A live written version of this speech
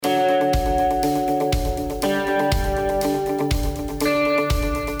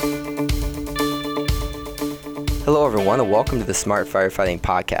everyone, and welcome to the Smart Firefighting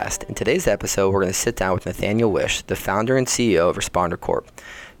Podcast. In today's episode, we're going to sit down with Nathaniel Wish, the founder and CEO of Responder Corp.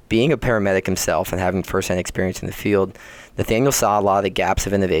 Being a paramedic himself and having firsthand experience in the field, Nathaniel saw a lot of the gaps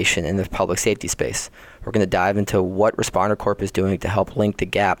of innovation in the public safety space. We're going to dive into what Responder Corp is doing to help link the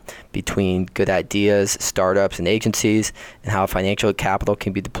gap between good ideas, startups, and agencies, and how financial capital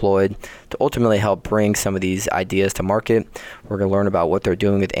can be deployed to ultimately help bring some of these ideas to market. We're going to learn about what they're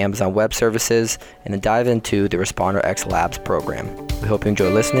doing with Amazon Web Services, and then dive into the Responder X Labs program. We hope you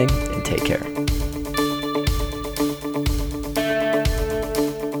enjoy listening, and take care.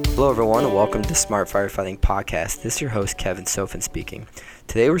 Hello everyone, and welcome to the Smart Firefighting Podcast. This is your host, Kevin Sofin speaking.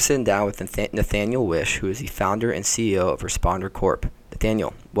 Today we're sitting down with Nathaniel Wish, who is the founder and CEO of Responder Corp.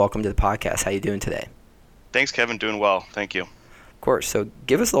 Nathaniel, welcome to the podcast. How are you doing today? Thanks, Kevin. Doing well. Thank you. Of course. So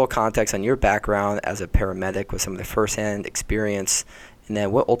give us a little context on your background as a paramedic with some of the firsthand experience, and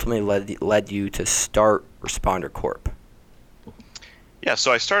then what ultimately led you to start Responder Corp. Yeah,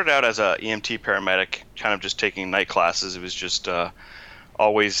 so I started out as a EMT paramedic, kind of just taking night classes. It was just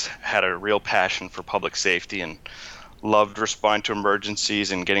always had a real passion for public safety and loved responding to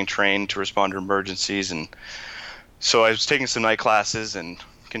emergencies and getting trained to respond to emergencies. And so I was taking some night classes and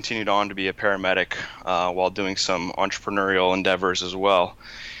continued on to be a paramedic while doing some entrepreneurial endeavors as well.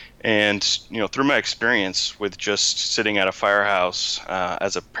 And, through my experience with just sitting at a firehouse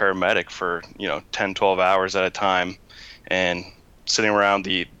as a paramedic for, 10, 12 hours at a time and sitting around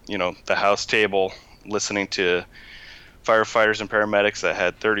the house table listening to firefighters and paramedics that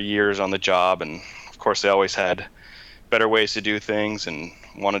had 30 years on the job, and of course they always had better ways to do things and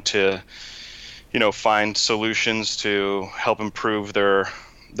wanted to find solutions to help improve their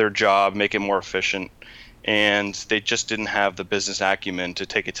job, make it more efficient, and they just didn't have the business acumen to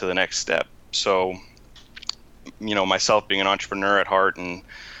take it to the next step. So myself being an entrepreneur at heart and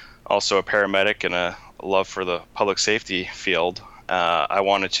also a paramedic and a love for the public safety field, I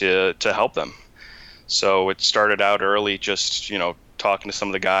wanted to help them. So it started out early, just talking to some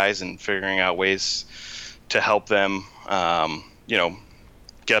of the guys and figuring out ways to help them,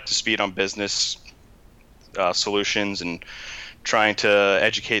 get up to speed on business solutions and trying to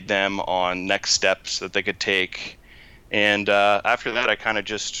educate them on next steps that they could take. And after that, I kind of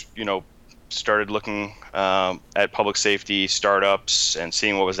just started looking at public safety startups and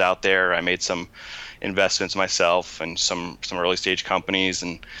seeing what was out there. I made some investments myself and some early stage companies,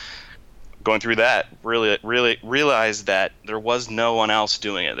 and going through that, really realized that there was no one else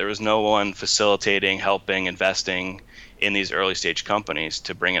doing it. There was no one facilitating, helping, investing in these early stage companies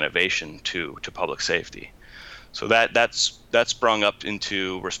to bring innovation to public safety. So that's sprung up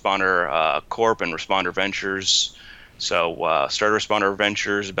into Responder Corp and Responder Ventures. So started Responder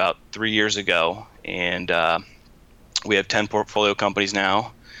Ventures about 3 years ago, and we have 10 portfolio companies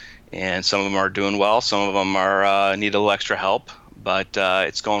now, and some of them are doing well, some of them are need a little extra help. But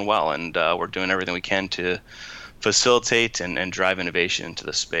it's going well, and we're doing everything we can to facilitate and drive innovation into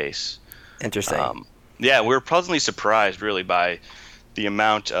the space. Interesting. Yeah, we were pleasantly surprised, really, by the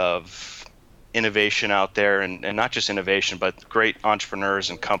amount of innovation out there, and not just innovation, but great entrepreneurs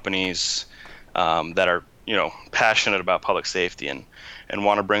and companies that are, passionate about public safety and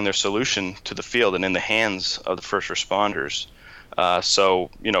want to bring their solution to the field and in the hands of the first responders.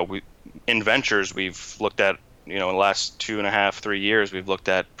 We in Ventures, we've looked at, in the last 2.5, 3 years, we've looked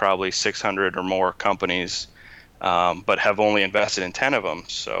at probably 600 or more companies, but have only invested in 10 of them.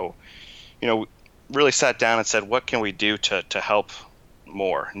 So, really sat down and said, what can we do to help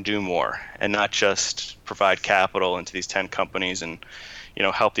more and do more, and not just provide capital into these 10 companies and,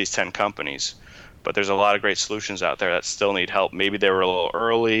 help these 10 companies. But there's a lot of great solutions out there that still need help. Maybe they were a little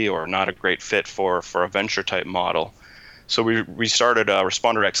early or not a great fit for a venture type model. So we started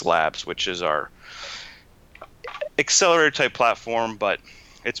Responder X Labs, which is our accelerator type platform, but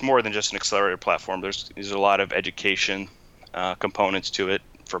it's more than just an accelerator platform. There's a lot of education components to it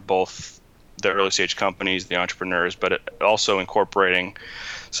for both the early stage companies, the entrepreneurs, but also incorporating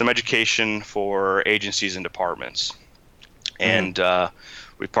some education for agencies and departments. Mm-hmm. And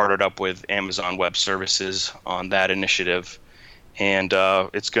we partnered up with Amazon Web Services on that initiative, and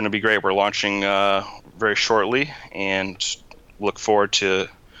it's going to be great. We're launching very shortly, and look forward to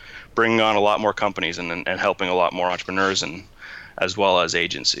bringing on a lot more companies and helping a lot more entrepreneurs and as well as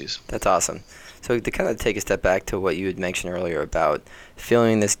agencies. That's awesome. So to kind of take a step back to what you had mentioned earlier about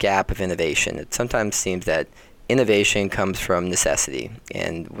filling this gap of innovation, it sometimes seems that innovation comes from necessity,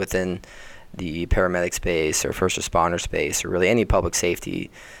 and within the paramedic space or first responder space or really any public safety,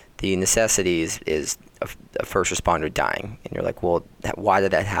 the necessity is a first responder dying. And you're like, well, why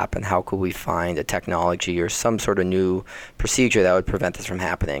did that happen? How could we find a technology or some sort of new procedure that would prevent this from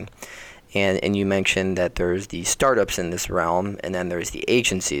happening? and you mentioned that there's the startups in this realm, and then there's the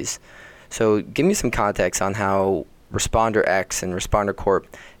agencies. So give me some context on how Responder X and Responder Corp,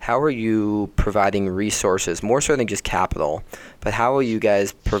 how are you providing resources, more so than just capital, but how are you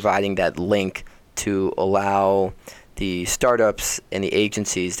guys providing that link to allow the startups and the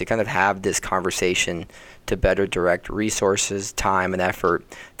agencies to kind of have this conversation to better direct resources, time, and effort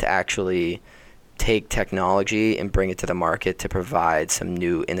to actually take technology and bring it to the market to provide some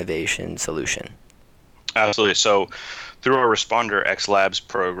new innovation solution? Absolutely. So through our Responder X Labs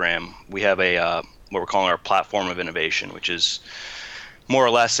program, we have a what we're calling our platform of innovation, which is more or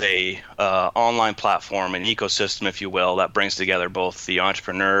less a online platform, an ecosystem, if you will, that brings together both the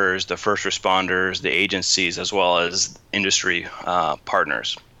entrepreneurs, the first responders, the agencies, as well as industry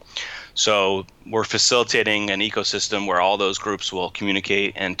partners. So we're facilitating an ecosystem where all those groups will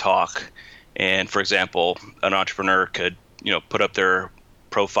communicate and talk. And for example, an entrepreneur could, put up their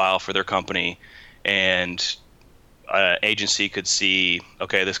profile for their company, and an agency could see,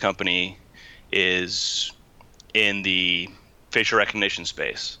 okay, this company is in the facial recognition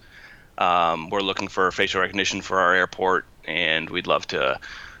space. We're looking for facial recognition for our airport, and we'd love to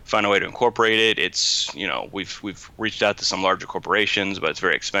find a way to incorporate it. It's, we've reached out to some larger corporations, but it's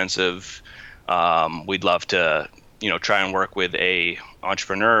very expensive. We'd love to, try and work with a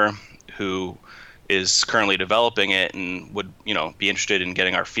entrepreneur who is currently developing it and would, be interested in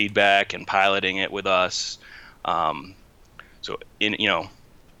getting our feedback and piloting it with us.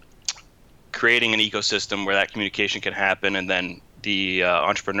 Creating an ecosystem where that communication can happen, and then the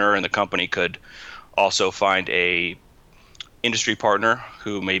entrepreneur and the company could also find a industry partner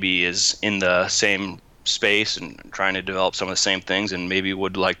who maybe is in the same space and trying to develop some of the same things, and maybe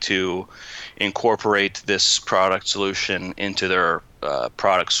would like to incorporate this product solution into their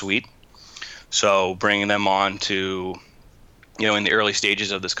product suite. So bringing them on to, in the early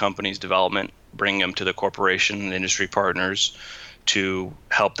stages of this company's development, bringing them to the corporation and industry partners to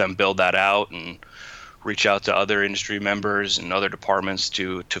help them build that out, and reach out to other industry members and other departments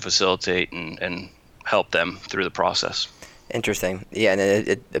to facilitate and help them through the process. Interesting. Yeah, and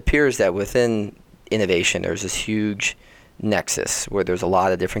it appears that within innovation there's this huge nexus where there's a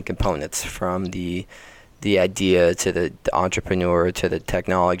lot of different components, from the idea to the entrepreneur to the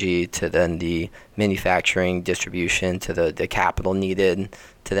technology to then the manufacturing, distribution, to the capital needed,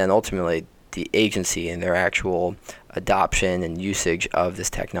 to then ultimately the agency and their actual adoption and usage of this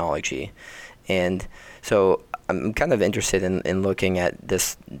technology. And so I'm kind of interested in looking at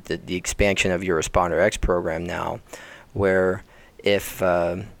this, the expansion of your Responder X program now, where if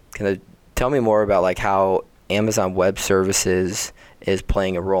kind of tell me more about like how Amazon Web Services is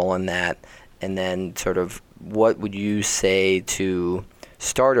playing a role in that, and then sort of what would you say to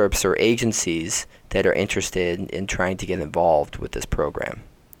startups or agencies that are interested in trying to get involved with this program?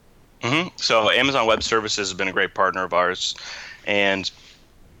 Mm-hmm. So Amazon Web Services has been a great partner of ours, and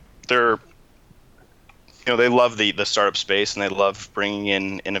they're, they love the startup space, and they love bringing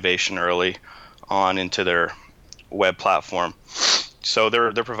in innovation early on into their web platform. So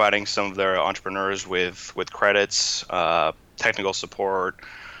they're providing some of their entrepreneurs with credits, technical support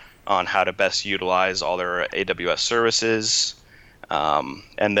on how to best utilize all their AWS services,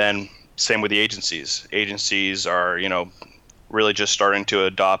 and then same with the agencies. Agencies are, really just starting to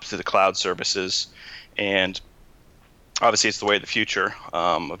adopt the cloud services, and obviously it's the way of the future.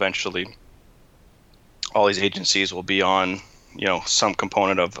 Eventually all these agencies will be on, some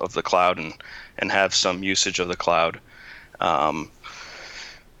component of the cloud and have some usage of the cloud.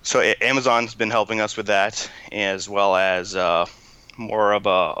 So Amazon's been helping us with that, as well as more of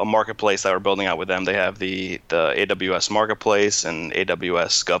a marketplace that we're building out with them. They have the AWS Marketplace and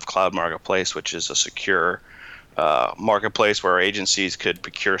AWS GovCloud Marketplace, which is a secure marketplace where agencies could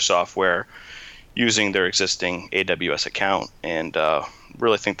procure software using their existing AWS account, and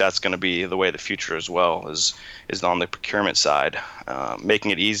really think that's going to be the way of the future as well, is on the procurement side,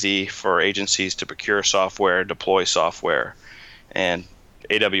 making it easy for agencies to procure software, deploy software, and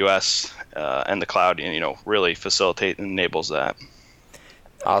AWS and the cloud, really facilitate and enables that.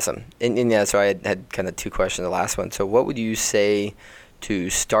 Awesome. And yeah, so I had kind of two questions. The last one. So what would you say to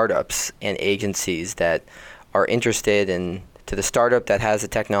startups and agencies that are interested in, to the startup that has the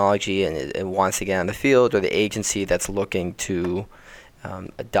technology and it wants to get on the field, or the agency that's looking to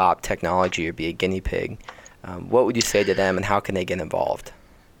adopt technology or be a guinea pig? What would you say to them, and how can they get involved?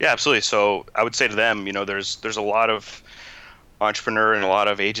 Yeah, absolutely. So I would say to them, there's a lot of entrepreneur and a lot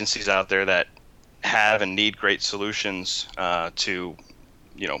of agencies out there that have and need great solutions to,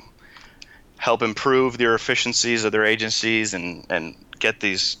 help improve their efficiencies of their agencies and get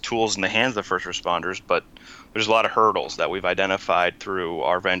these tools in the hands of the first responders, but there's a lot of hurdles that we've identified through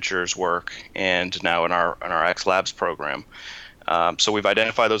our ventures work and now in our X Labs program. So we've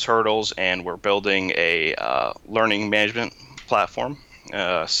identified those hurdles, and we're building a learning management platform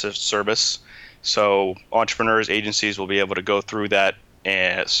service. So entrepreneurs, agencies will be able to go through that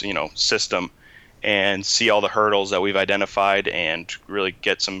system and see all the hurdles that we've identified and really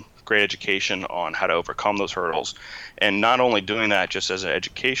get some great education on how to overcome those hurdles. And not only doing that just as an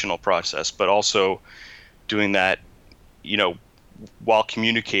educational process, but also doing that, while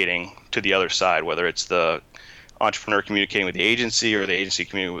communicating to the other side, whether it's the entrepreneur communicating with the agency or the agency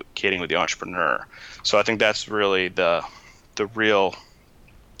communicating with the entrepreneur. So I think that's really the real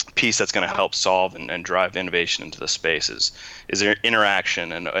piece that's going to help solve and drive innovation into the spaces is there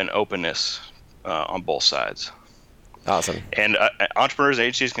interaction and openness on both sides. Awesome. And entrepreneurs and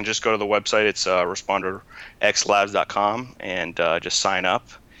agencies can just go to the website. It's responderxlabs.com and just sign up.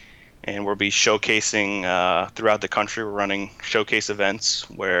 And we'll be showcasing throughout the country. We're running showcase events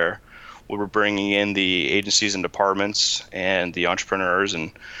where we're bringing in the agencies and departments and the entrepreneurs and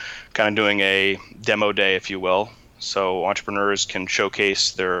kind of doing a demo day, if you will, so entrepreneurs can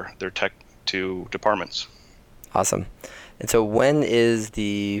showcase their tech to departments. Awesome. And so when is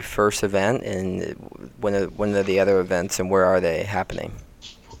the first event, and when are the other events, and where are they happening?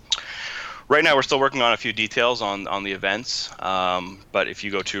 Right now, we're still working on a few details on the events, but if you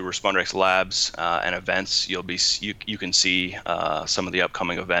go to ResponderX Labs and events, you can see some of the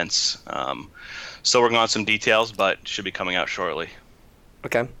upcoming events. Still working on some details, but should be coming out shortly.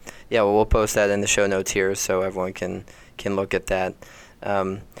 Okay. Yeah, well, we'll post that in the show notes here so everyone can look at that.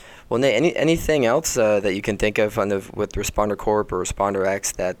 Well, Nate, anything else that you can think of with Responder Corp or Responder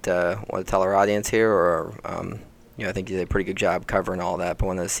X that want to tell our audience here, or I think you did a pretty good job covering all that, but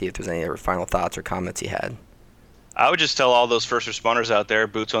wanted to see if there's any other final thoughts or comments you had. I would just tell all those first responders out there,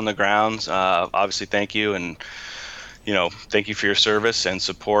 boots on the ground, obviously thank you, and thank you for your service and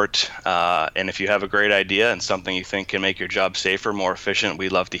support. And if you have a great idea and something you think can make your job safer, more efficient,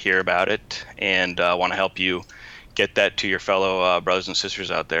 we'd love to hear about it and want to help you get that to your fellow brothers and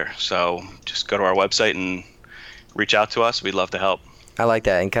sisters out there. So just go to our website and reach out to us. We'd love to help. I like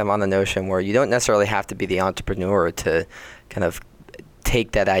that, and kind of on the notion where you don't necessarily have to be the entrepreneur to kind of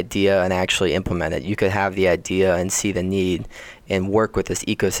take that idea and actually implement it. You could have the idea and see the need and work with this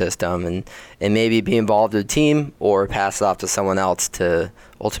ecosystem and maybe be involved in a team or pass it off to someone else to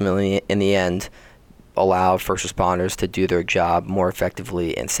ultimately, in the end, allow first responders to do their job more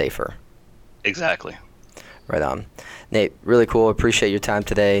effectively and safer. Exactly. Right on. Nate, really cool. Appreciate your time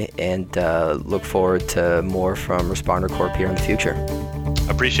today, and look forward to more from Responder Corp here in the future.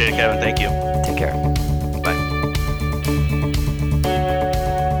 Appreciate it, Kevin. Thank you. Take care.